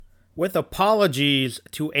With apologies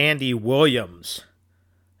to Andy Williams,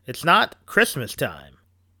 it's not Christmas time.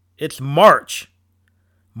 It's March.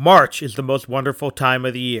 March is the most wonderful time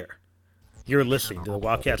of the year. You're listening to the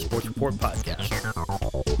Wildcat Sports Report podcast.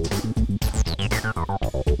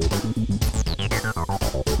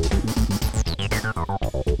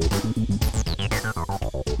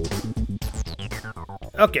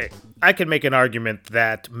 Okay, I can make an argument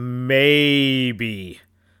that maybe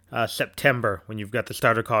September, when you've got the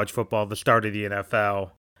start of college football, the start of the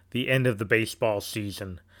NFL, the end of the baseball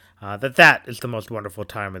season, that is the most wonderful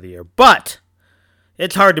time of the year. But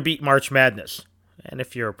it's hard to beat March Madness. And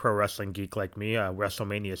if you're a pro wrestling geek like me,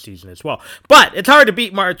 WrestleMania season as well. But it's hard to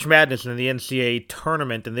beat March Madness in the NCAA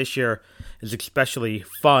tournament, and this year is especially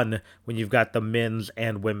fun when you've got the men's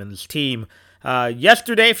and women's team.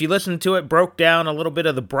 Yesterday, if you listened to it, broke down a little bit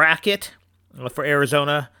of the bracket for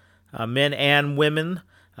Arizona, men and women.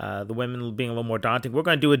 The women being a little more daunting. We're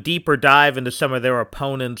going to do a deeper dive into some of their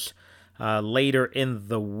opponents later in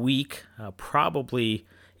the week, probably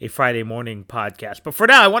a Friday morning podcast. But for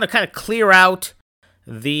now, I want to kind of clear out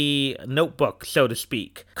the notebook, so to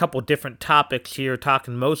speak. A couple different topics here,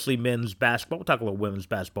 talking mostly men's basketball. We'll talk a little women's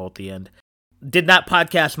basketball at the end. Did not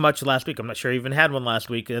podcast much last week. I'm not sure I even had one last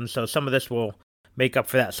week, and so some of this will make up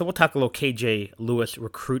for that. So we'll talk a little KJ Lewis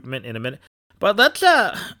recruitment in a minute. But let's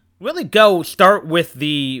really start with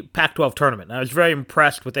the Pac-12 tournament. I was very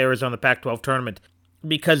impressed with Arizona Pac-12 tournament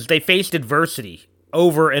because they faced adversity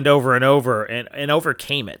over and over and over and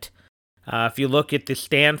overcame it. If you look at the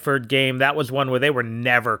Stanford game, that was one where they were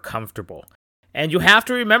never comfortable. And you have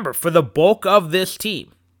to remember, for the bulk of this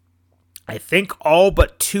team, I think all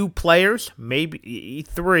but two players, maybe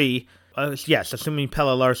three, assuming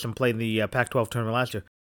Pelle Larsson played in the Pac-12 tournament last year,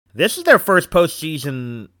 this is their first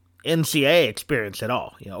postseason NCAA experience at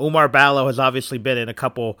all. You know, Umar Ballo has obviously been in a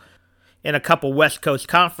couple West Coast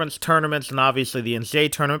Conference tournaments and obviously the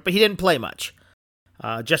NCAA tournament, but he didn't play much.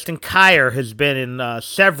 Justin Kier has been in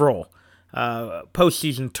several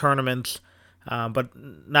postseason tournaments, but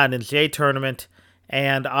not an NCAA tournament.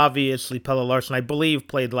 And obviously Pelle Larsson, I believe,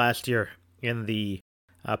 played last year in the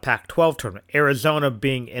Pac-12 tournament. Arizona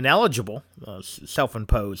being ineligible,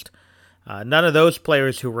 self-imposed. None of those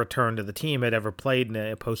players who returned to the team had ever played in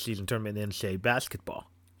a postseason tournament in NCAA basketball.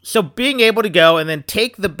 So being able to go and then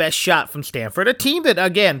take the best shot from Stanford, a team that,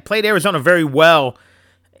 again, played Arizona very well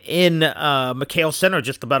in McKale Center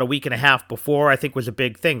just about a week and a half before, I think was a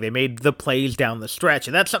big thing. They made the plays down the stretch,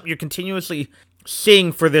 and that's something you're continuously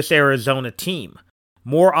seeing for this Arizona team.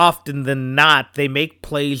 More often than not, they make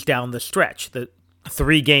plays down the stretch. The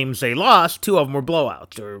 3 games they lost, 2 of them were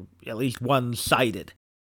blowouts, or at least one-sided.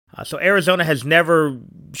 So Arizona has never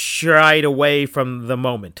shied away from the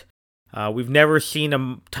moment. We've never seen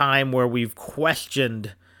a time where we've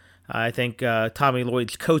questioned, I think, Tommy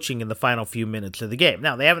Lloyd's coaching in the final few minutes of the game.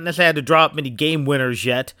 Now, they haven't necessarily had to draw up many game winners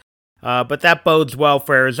yet, but that bodes well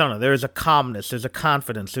for Arizona. There's a calmness, there's a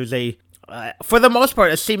confidence, there's a, for the most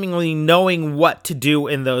part, a seemingly knowing what to do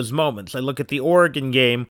in those moments. I look at the Oregon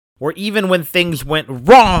game, where even when things went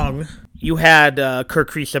wrong, you had Kerr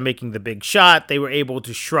Kriisa making the big shot. They were able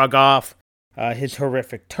to shrug off his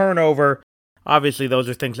horrific turnover. Obviously, those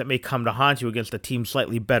are things that may come to haunt you against a team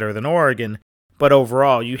slightly better than Oregon. But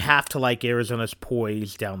overall, you have to like Arizona's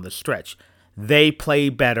poise down the stretch. They play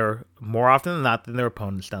better more often than not than their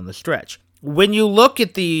opponents down the stretch. When you look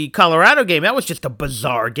at the Colorado game, that was just a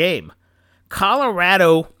bizarre game.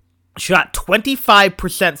 Colorado shot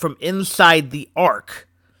 25% from inside the arc.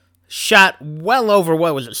 Shot well over,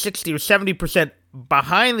 60 or 70%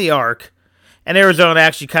 behind the arc, and Arizona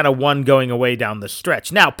actually kind of won going away down the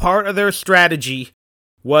stretch. Now, part of their strategy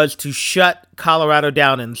was to shut Colorado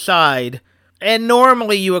down inside, and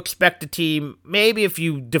normally you expect a team, maybe if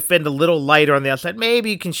you defend a little lighter on the outside, maybe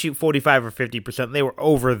you can shoot 45 or 50%. They were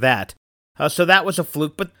over that. So that was a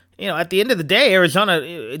fluke, but at the end of the day, Arizona,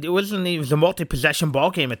 it was a multi-possession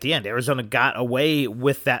ball game at the end. Arizona got away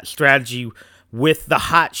with that strategy with the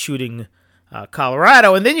hot shooting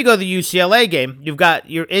Colorado. And then you go to the UCLA game. You've got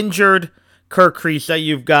your injured Kerr Kriisa.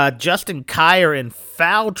 You've got Justin Kier in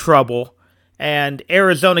foul trouble. And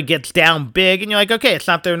Arizona gets down big. And you're like, okay, it's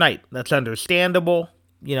not their night. That's understandable.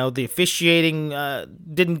 The officiating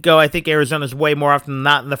didn't go, I think, Arizona's way more often than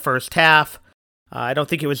not in the first half. I don't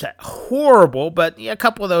think it was horrible, but a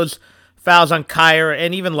couple of those fouls on Kier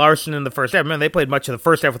and even Larsson in the first half. They played much of the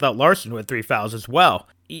first half without Larsson, who had 3 fouls as well.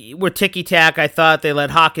 With ticky-tack, I thought they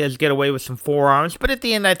let Hawkins get away with some forearms, but at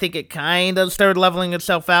the end, I think it kind of started leveling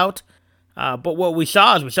itself out. But what we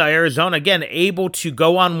saw is Arizona, again, able to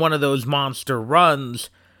go on one of those monster runs.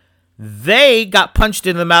 They got punched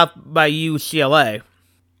in the mouth by UCLA.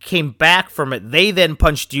 came back from it. They then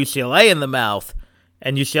punched UCLA in the mouth,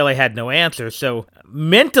 and UCLA had no answer. So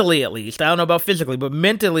mentally, at least, I don't know about physically, but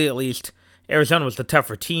mentally, at least, Arizona was the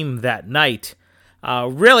tougher team that night.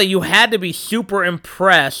 Really, you had to be super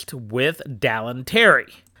impressed with Dallin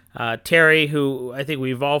Terry. Terry, who I think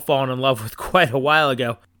we've all fallen in love with quite a while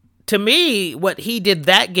ago. To me, what he did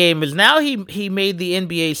that game is now he made the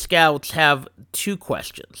NBA scouts have two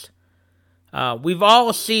questions. We've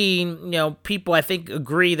all seen, people I think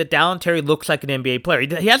agree that Dallin Terry looks like an NBA player.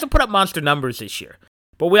 He hasn't put up monster numbers this year,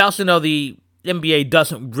 but we also know the NBA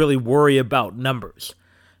doesn't really worry about numbers.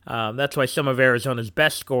 That's why some of Arizona's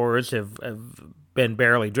best scorers have been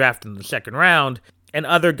barely drafted in the second round, and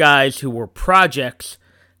other guys who were projects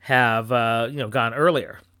have gone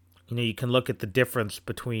earlier. You can look at the difference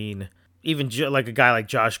between even like a guy like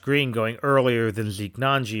Josh Green going earlier than Zeke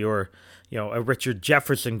Nnaji, or a Richard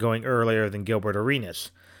Jefferson going earlier than Gilbert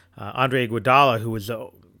Arenas. Andre Iguodala, who was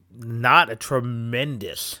not a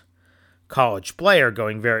tremendous college player,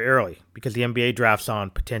 going very early because the NBA drafts on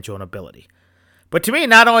potential and ability. But to me,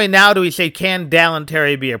 not only now do we say, can Dallin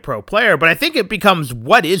Terry be a pro player, but I think it becomes,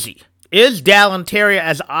 what is he? Is Dallin Terry,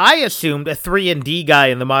 as I assumed, a 3-and-D guy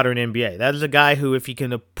in the modern NBA? That is a guy who, if he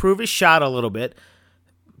can improve his shot a little bit,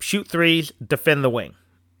 shoot threes, defend the wing.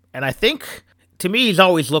 And I think, to me, he's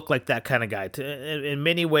always looked like that kind of guy. In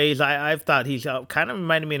many ways, I've thought he's kind of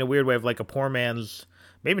reminded me in a weird way of like a poor man's,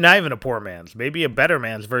 maybe not even a poor man's, maybe a better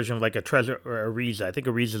man's version of like a Trezor or Ariza. I think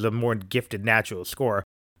Ariza's a more gifted natural scorer,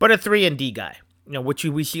 but a 3-and-D guy, which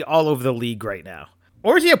we see all over the league right now.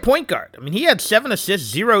 Or is he a point guard? I mean, he had 7 assists,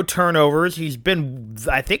 0 turnovers. He's been,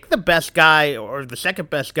 I think, the best guy or the second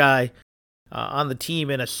best guy on the team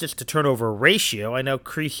in assist-to-turnover ratio. I know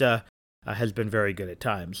Kriisa has been very good at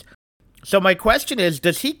times. So my question is,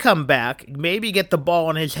 does he come back, maybe get the ball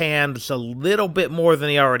in his hands a little bit more than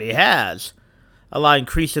he already has, allowing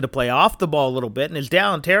Kriisa to play off the ball a little bit, and is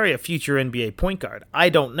Dallin Terry a future NBA point guard? I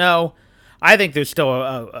don't know. I think there's still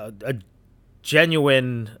a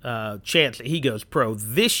genuine chance that he goes pro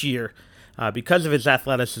this year because of his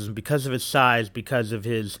athleticism, because of his size, because of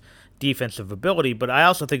his defensive ability. But I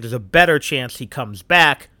also think there's a better chance he comes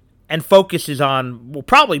back and focuses on, well,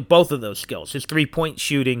 probably both of those skills, his three-point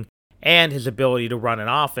shooting and his ability to run an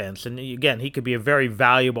offense. And again, he could be a very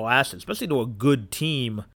valuable asset, especially to a good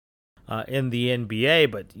team in the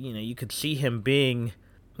NBA. But, you could see him being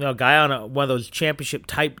a guy on one of those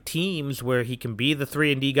championship-type teams where he can be the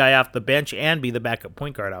 3-and-D guy off the bench and be the backup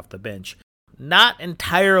point guard off the bench. Not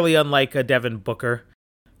entirely unlike a Devin Booker,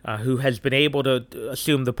 who has been able to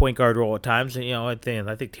assume the point guard role at times. And,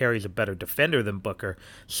 I think Terry's a better defender than Booker.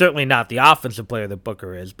 Certainly not the offensive player that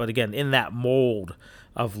Booker is, but again, in that mold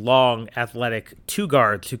of long, athletic two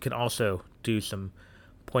guards who can also do some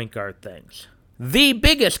point guard things. The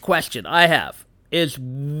biggest question I have is,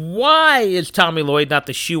 why is Tommy Lloyd not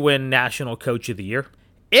the shoe-in National Coach of the Year?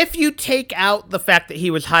 If you take out the fact that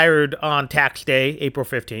he was hired on tax day, April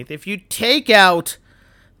 15th, if you take out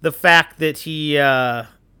the fact that he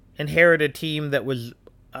inherited a team that was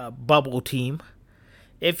a bubble team,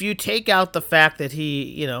 if you take out the fact that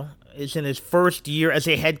he, is in his first year as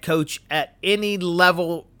a head coach at any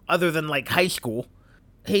level other than like high school,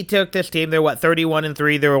 he took this team, they're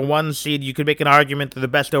 31-3, they're a 1 seed. You could make an argument they're the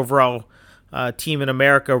best overall team in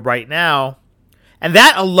America right now, and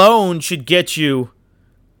that alone should get you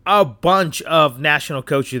a bunch of National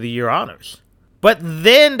Coach of the Year honors. But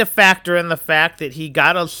then to factor in the fact that he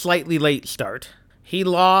got a slightly late start, he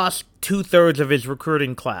lost 2/3 of his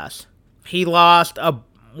recruiting class, he lost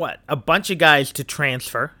a bunch of guys to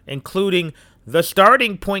transfer, including the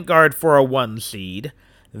starting point guard for a 1 seed,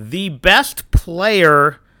 the best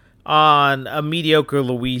player on a mediocre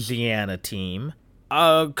Louisiana team,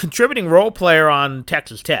 a contributing role player on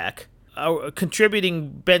Texas Tech, a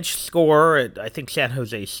contributing bench scorer at, I think, San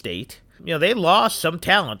Jose State. They lost some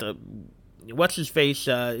talent. What's-his-face,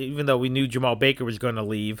 even though we knew Jamal Baker was going to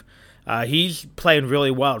leave, he's playing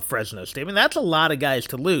really well at Fresno State. I mean, that's a lot of guys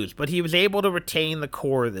to lose, but he was able to retain the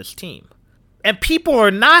core of this team. And people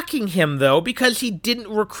are knocking him, though, because he didn't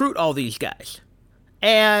recruit all these guys.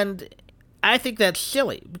 And I think that's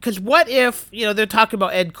silly, because what if, they're talking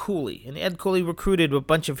about Ed Cooley, and Ed Cooley recruited a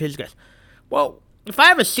bunch of his guys. Well, if I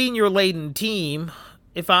have a senior-laden team,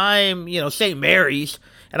 if I'm, St. Mary's,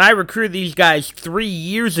 and I recruited these guys 3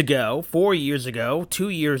 years ago, 4 years ago, 2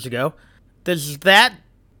 years ago, does that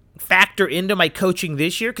factor into my coaching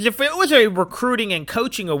this year? Because if it was a recruiting and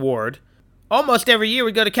coaching award, almost every year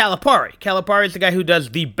we go to Calipari. Calipari is the guy who does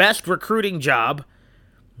the best recruiting job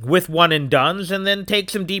with one-and-dones and then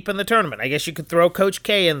takes them deep in the tournament. I guess you could throw Coach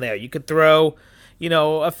K in there. You could throw,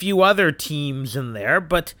 a few other teams in there.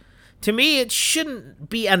 But To me, it shouldn't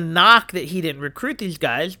be a knock that he didn't recruit these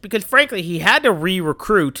guys because, frankly, he had to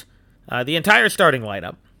re-recruit the entire starting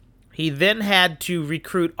lineup. He then had to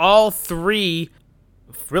recruit all three,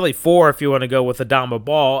 really four if you want to go with Adama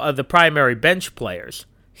Ball, of the primary bench players.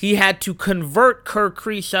 He had to convert Kerr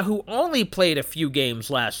Kriisa, who only played a few games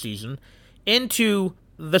last season, into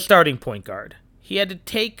the starting point guard. He had to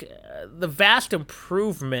take the vast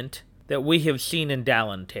improvement that we have seen in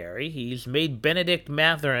Dallin Terry. He's made Benedict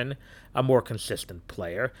Mathurin a more consistent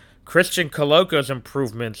player. Christian Coloco's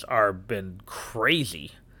improvements have been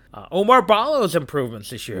crazy. Omar Ballo's improvements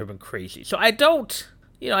this year have been crazy. So I don't,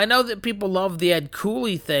 I know that people love the Ed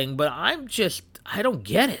Cooley thing, but I don't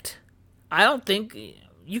get it. I don't think,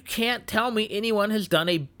 you can't tell me anyone has done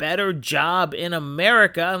a better job in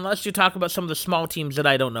America unless you talk about some of the small teams that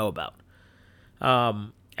I don't know about.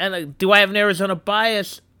 Do I have an Arizona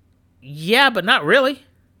bias? Yeah, but not really.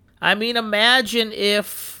 I mean, imagine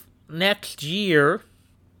if next year,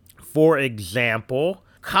 for example,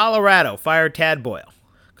 Colorado fired Tad Boyle.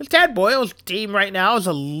 Because Tad Boyle's team right now is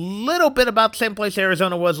a little bit about the same place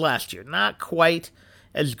Arizona was last year. Not quite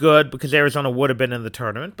as good because Arizona would have been in the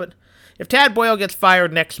tournament. But if Tad Boyle gets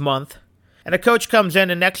fired next month, and a coach comes in,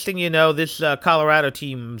 and next thing you know, this Colorado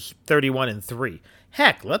team's 31-3.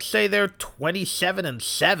 Heck, let's say they're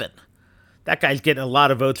 27-7. That guy's getting a lot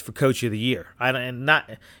of votes for Coach of the Year. And not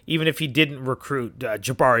even if he didn't recruit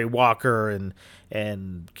Jabari Walker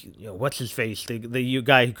and what's his face, the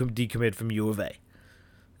guy who decommitted from U of A.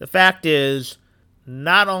 The fact is,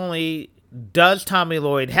 not only does Tommy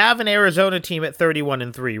Lloyd have an Arizona team at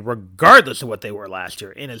 31-3, regardless of what they were last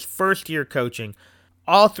year, in his first year coaching,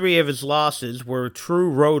 all three of his losses were true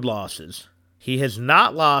road losses. He has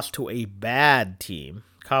not lost to a bad team.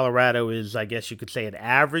 Colorado is, I guess you could say, an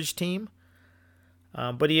average team.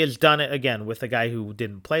 But he has done it, again, with a guy who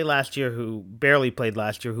didn't play last year, who barely played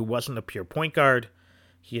last year, who wasn't a pure point guard.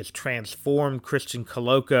 He has transformed Christian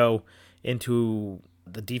Coloco into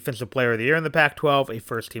the Defensive Player of the Year in the Pac-12, a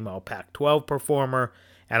first-team All-Pac-12 performer,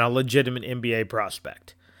 and a legitimate NBA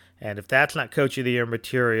prospect. And if that's not Coach of the Year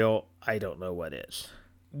material, I don't know what is.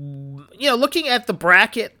 Looking at the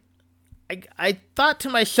bracket, I thought to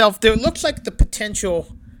myself, there looks like the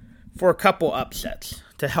potential for a couple upsets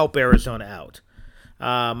to help Arizona out.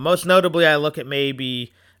 Most notably, I look at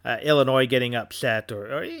maybe Illinois getting upset,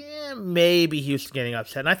 or maybe Houston getting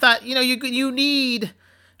upset. And I thought, you need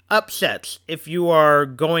upsets if you are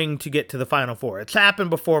going to get to the Final Four. It's happened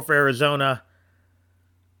before for Arizona,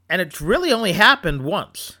 and it's really only happened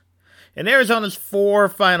once. In Arizona's 4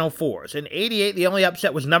 Final Fours, in '88, the only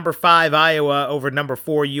upset was number 5 Iowa over number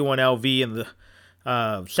 4 UNLV in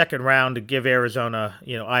the second round to give Arizona,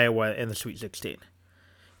 Iowa in the Sweet 16.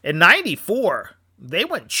 In '94, they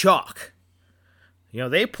went chalk.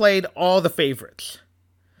 They played all the favorites.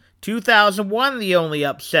 2001, the only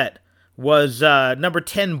upset was number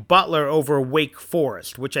 10 Butler over Wake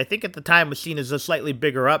Forest, which I think at the time was seen as a slightly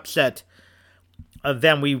bigger upset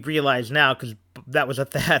than we realize now, because that was a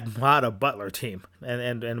Thad Matta Butler team,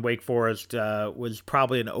 and Wake Forest was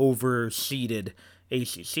probably an overseeded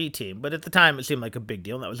ACC team. But at the time, it seemed like a big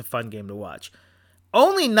deal, and that was a fun game to watch.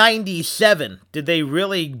 Only 97 did they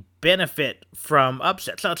really benefit from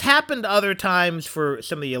upsets. Now, it's happened other times for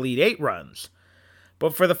some of the Elite Eight runs,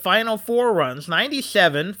 but for the Final Four runs,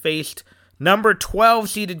 97 faced number 12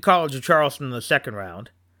 seeded College of Charleston in the second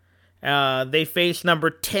round. They faced number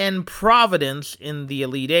 10 Providence in the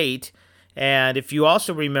Elite Eight. And if you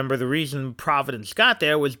also remember, the reason Providence got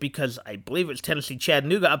there was because I believe it was Tennessee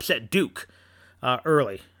Chattanooga upset Duke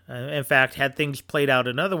early. In fact, had things played out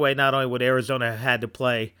another way, not only would Arizona have had to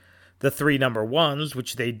play the 3 number 1s,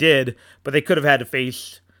 which they did, but they could have had to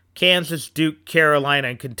face Kansas, Duke, Carolina,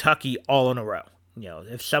 and Kentucky all in a row.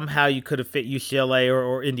 If somehow you could have fit UCLA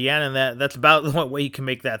or Indiana in that's about the one way you can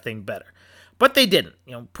make that thing better. But they didn't.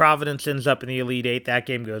 Providence ends up in the Elite Eight. That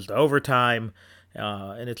game goes to overtime,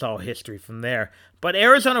 and it's all history from there. But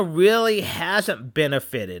Arizona really hasn't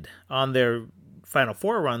benefited on their Final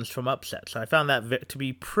Four runs from upsets. I found that to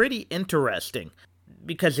be pretty interesting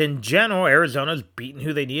because in general, Arizona's beaten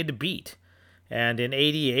who they needed to beat. And in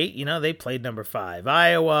 '88, they played number 5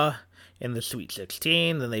 Iowa in the Sweet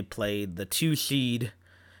 16. Then they played the 2 seed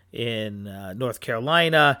in North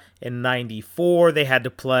Carolina. In '94, they had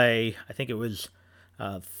to play, I think it was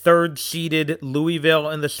 3rd seeded Louisville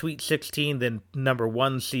in the Sweet 16. Then number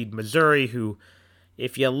 1 seed Missouri, who,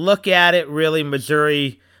 if you look at it, really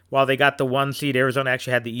Missouri, while they got the 1 seed, Arizona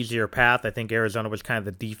actually had the easier path. I think Arizona was kind of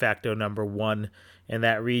the de facto number 1 in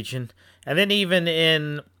that region. And then even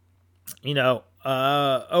in,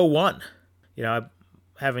 01,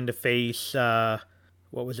 having to face,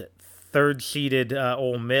 third-seeded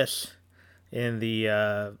Ole Miss in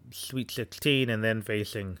the Sweet 16, and then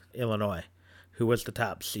facing Illinois, who was the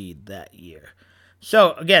top seed that year.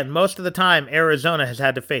 So, again, most of the time, Arizona has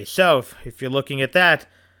had to face. So, if you're looking at that,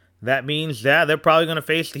 that means that they're probably going to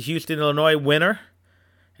face the Houston-Illinois winner,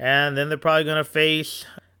 and then they're probably going to face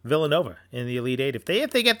Villanova in the Elite Eight if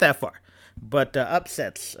they get that far. But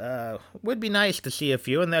upsets would be nice to see a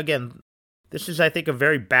few. And again, this is, I think, a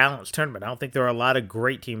very balanced tournament. I don't think there are a lot of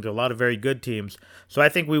great teams or a lot of very good teams. So I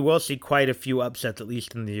think we will see quite a few upsets, at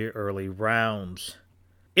least in the early rounds.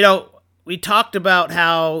 We talked about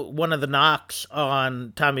how one of the knocks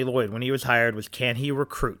on Tommy Lloyd when he was hired was, can he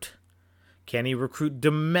recruit? Can he recruit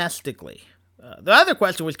domestically? The other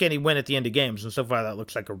question was, can he win at the end of games? And so far, that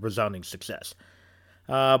looks like a resounding success.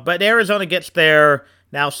 But Arizona gets their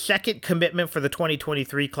now second commitment for the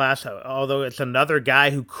 2023 class, although it's another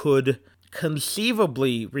guy who could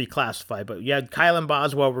conceivably reclassify. But you had Kylan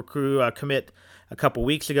Boswell commit a couple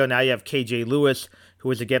weeks ago. Now you have KJ Lewis,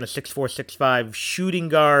 who is again a 6'4", 6'5" shooting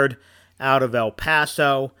guard out of El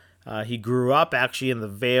Paso. He grew up actually in the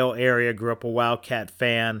Vail area, grew up a Wildcat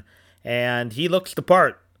fan, and he looks the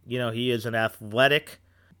part. He is an athletic,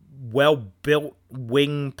 well-built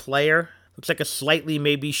wing player. Looks like a slightly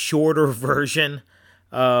maybe shorter version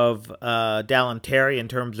of Dallin Terry in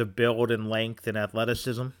terms of build and length and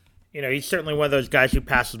athleticism. He's certainly one of those guys who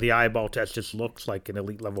passes the eyeball test, just looks like an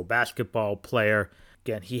elite-level basketball player.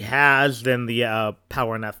 Again, he has then the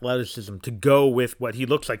power and athleticism to go with what he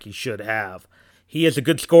looks like he should have. He is a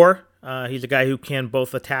good scorer. He's a guy who can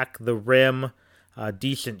both attack the rim,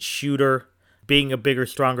 decent shooter. Being a bigger,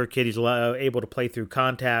 stronger kid, he's able to play through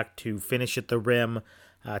contact, to finish at the rim,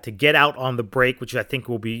 to get out on the break, which I think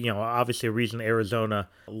will be, obviously a reason Arizona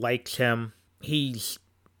likes him. He's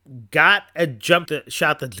got a jump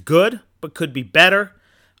shot that's good, but could be better.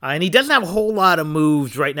 And he doesn't have a whole lot of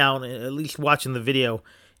moves right now, at least watching the video,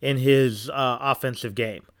 in his offensive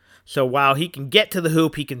game. So while he can get to the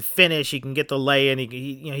hoop, he can finish, he can get the lay-in,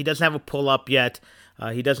 he doesn't have a pull-up yet.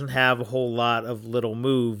 He doesn't have a whole lot of little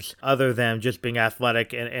moves other than just being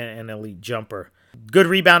athletic and an elite jumper. Good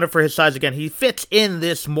rebounder for his size. Again, he fits in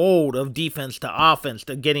this mold of defense to offense,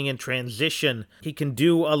 to getting in transition. He can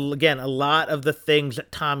do, a lot of the things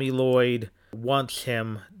that Tommy Lloyd wants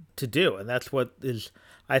him to do. And that's what is,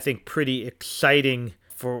 I think, pretty exciting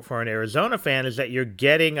for an Arizona fan, is that you're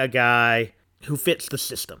getting a guy who fits the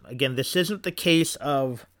system. Again, this isn't the case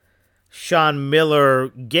of Sean Miller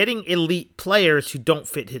getting elite players who don't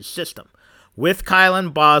fit his system. With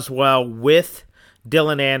Kylan Boswell, with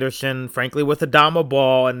Dylan Anderson, frankly with Adama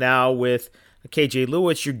Ball, and now with KJ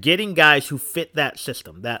Lewis, you're getting guys who fit that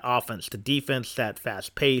system, that offense to defense, that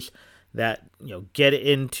fast pace, that get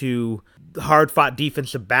into hard-fought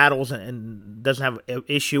defensive battles and doesn't have an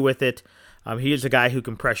issue with it. He is a guy who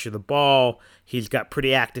can pressure the ball. He's got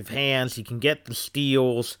pretty active hands. He can get the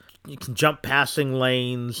steals. He can jump passing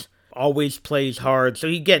lanes. Always plays hard. So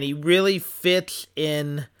he really fits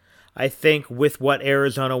in, I think, with what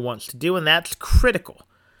Arizona wants to do, and that's critical.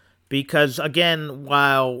 Because, again,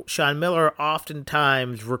 while Sean Miller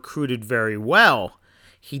oftentimes recruited very well,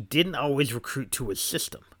 he didn't always recruit to his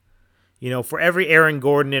system. For every Aaron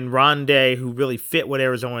Gordon and Rondé who really fit what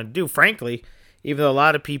Arizona wanted to do, frankly, even though a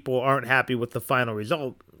lot of people aren't happy with the final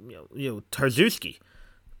result, Tarczewski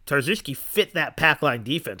fit that pack line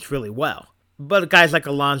defense really well. But guys like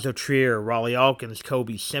Alonzo Trier, Raleigh Alkins,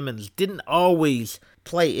 Kobe Simmons didn't always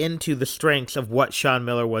play into the strengths of what Sean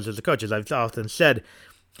Miller was as a coach. As I've often said,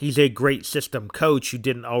 he's a great system coach who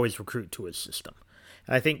didn't always recruit to his system.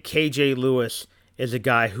 And I think KJ Lewis is a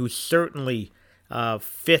guy who certainly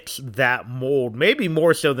fits that mold, maybe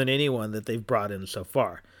more so than anyone that they've brought in so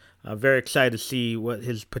far. Very excited to see what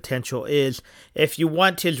his potential is. If you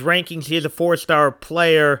want his rankings, he is a 4-star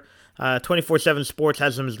player. 24/7 Sports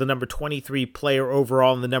has him as the number 23 player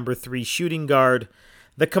overall and the number 3 shooting guard.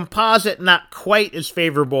 The composite, not quite as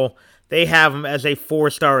favorable. They have him as a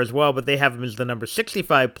 4-star as well, but they have him as the number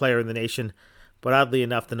 65 player in the nation. But oddly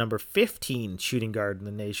enough, the number 15 shooting guard in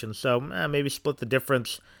the nation. So maybe split the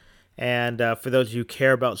difference. And for those of you who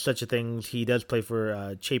care about such a thing, he does play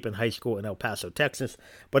for Chapin High School in El Paso, Texas.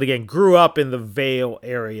 But again, grew up in the Vail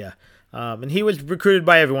area. And he was recruited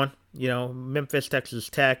by everyone. Memphis, Texas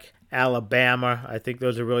Tech, Alabama. I think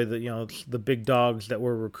those are really the big dogs that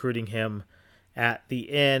were recruiting him at the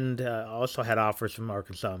end. Also had offers from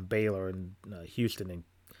Arkansas and Baylor and Houston and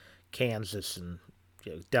Kansas and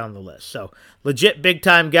down the list. So legit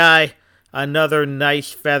big-time guy. Another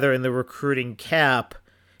nice feather in the recruiting cap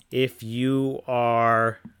if you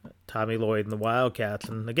are Tommy Lloyd and the Wildcats.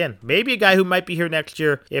 And again, maybe a guy who might be here next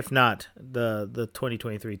year, if not the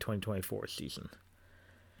 2023-2024 season.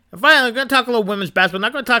 And finally, I'm going to talk a little women's basketball. I'm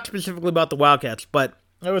not going to talk specifically about the Wildcats, but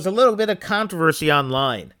there was a little bit of controversy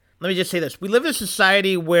online. Let me just say this. We live in a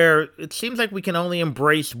society where it seems like we can only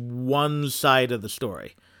embrace one side of the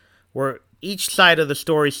story, where each side of the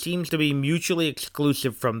story seems to be mutually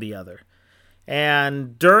exclusive from the other.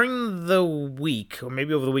 And during the week, or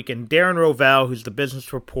maybe over the weekend, Darren Rovell, who's the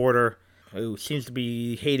business reporter, who seems to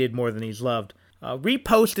be hated more than he's loved,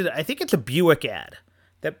 reposted, I think it's a Buick ad,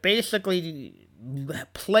 that basically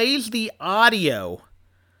plays the audio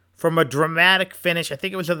from a dramatic finish. I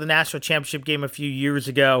think it was at the national championship game a few years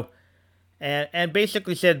ago, and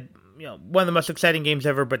basically said, one of the most exciting games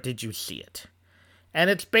ever, but did you see it? And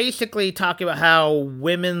it's basically talking about how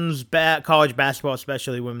women's college basketball,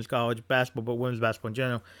 especially women's college basketball, but women's basketball in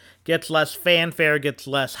general, gets less fanfare, gets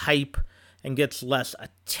less hype, and gets less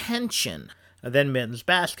attention than men's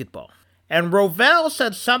basketball. And Rovell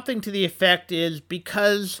said something to the effect is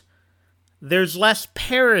because there's less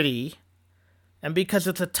parity, and because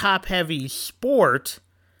it's a top-heavy sport,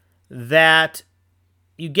 that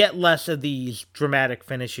you get less of these dramatic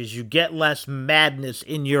finishes, you get less madness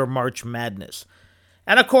in your March Madness.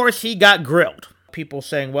 And of course, he got grilled. People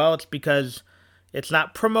saying, well, it's because it's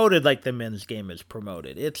not promoted like the men's game is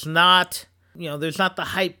promoted. It's not, there's not the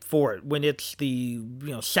hype for it when it's the,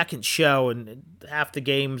 second show and half the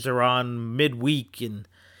games are on midweek and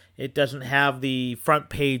it doesn't have the front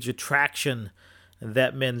page attraction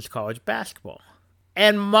that men's college basketball.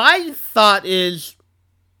 And my thought is,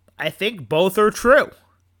 I think both are true.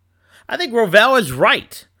 I think Rovell is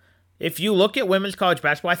right. If you look at women's college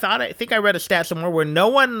basketball, I think I read a stat somewhere where no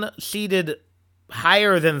one seeded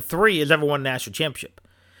higher than 3 has ever won a national championship.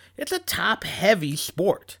 It's a top-heavy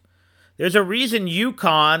sport. There's a reason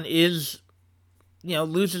UConn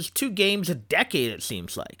loses 2 games a decade, it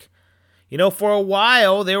seems like. For a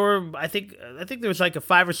while, there were, I think there was like a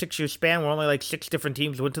 5 or 6 year span where only like 6 different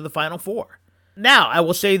teams went to the Final Four. Now, I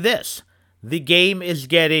will say this. The game is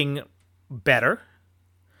getting better.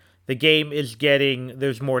 The game is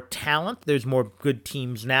there's more talent. There's more good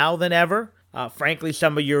teams now than ever. Frankly,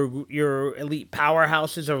 some of your elite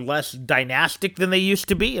powerhouses are less dynastic than they used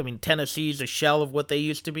to be. I mean, Tennessee's a shell of what they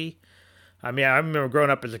used to be. I mean, I remember growing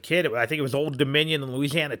up as a kid, I think it was Old Dominion and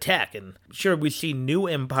Louisiana Tech. And sure, we see new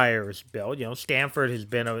empires built. Stanford has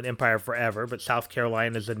been an empire forever, but South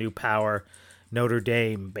Carolina is a new power. Notre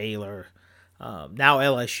Dame, Baylor, now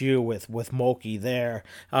LSU with Mulkey there.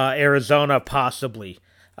 Arizona, possibly.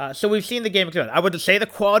 So we've seen the game expand. I would say the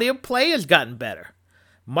quality of play has gotten better.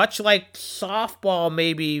 Much like softball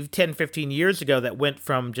maybe 10, 15 years ago that went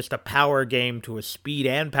from just a power game to a speed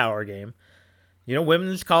and power game.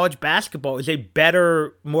 Women's college basketball is a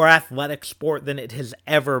better, more athletic sport than it has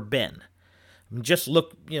ever been. I mean, just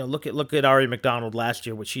look at Ari McDonald last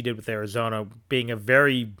year, what she did with Arizona, being a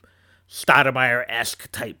very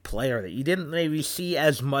Stoudemire-esque type player that you didn't maybe see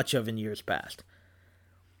as much of in years past.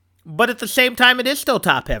 But at the same time, it is still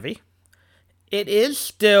top-heavy. It is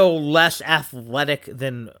still less athletic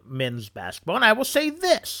than men's basketball. And I will say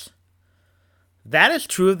this. That is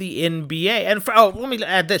true of the NBA. And let me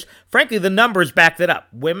add this. Frankly, the numbers back that up.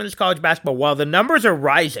 Women's college basketball, while the numbers are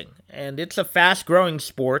rising, and it's a fast-growing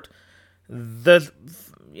sport, the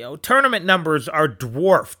tournament numbers are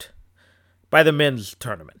dwarfed by the men's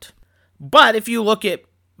tournament. But if you look at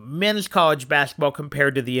men's college basketball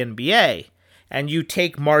compared to the NBA, and you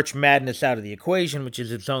take March Madness out of the equation, which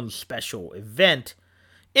is its own special event,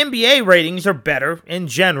 NBA ratings are better in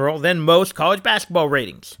general than most college basketball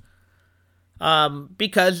ratings.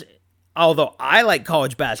 Because although I like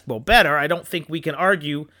college basketball better, I don't think we can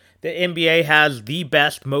argue that NBA has the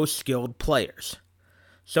best, most skilled players.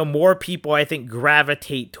 So more people, I think,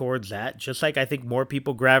 gravitate towards that, just like I think more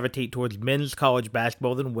people gravitate towards men's college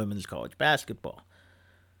basketball than women's college basketball.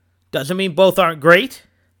 Doesn't mean both aren't great.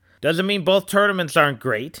 Doesn't mean both tournaments aren't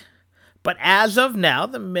great, but as of now,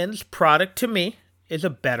 the men's product to me is a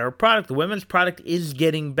better product. The women's product is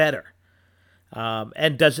getting better.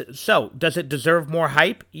 And does it deserve more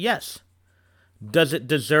hype? Yes. Does it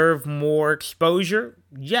deserve more exposure?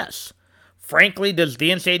 Yes. Frankly, does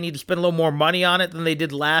the NCAA need to spend a little more money on it than they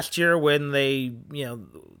did last year when they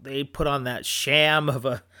put on that sham of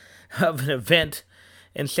an event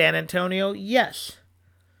in San Antonio? Yes.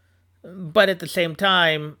 But at the same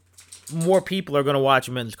time, more people are going to watch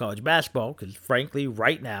men's college basketball because, frankly,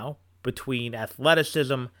 right now, between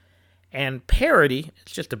athleticism and parity,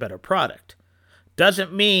 it's just a better product.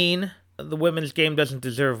 Doesn't mean the women's game doesn't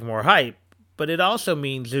deserve more hype, but it also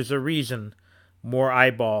means there's a reason more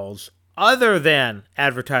eyeballs other than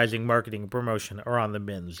advertising, marketing, and promotion are on the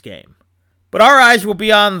men's game. But our eyes will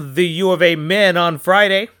be on the U of A men on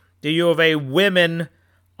Friday, the U of A women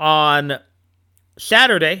on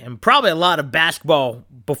Saturday, and probably a lot of basketball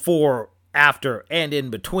before, after, and in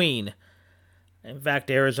between. In fact,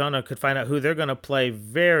 Arizona could find out who they're going to play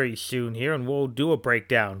very soon here, and we'll do a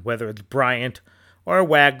breakdown, whether it's Bryant or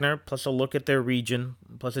Wagner, plus a look at their region,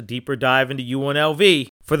 plus a deeper dive into UNLV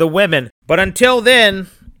for the women. But until then,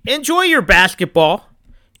 enjoy your basketball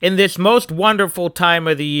in this most wonderful time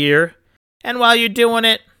of the year, and while you're doing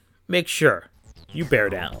it, make sure you bear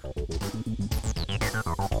down.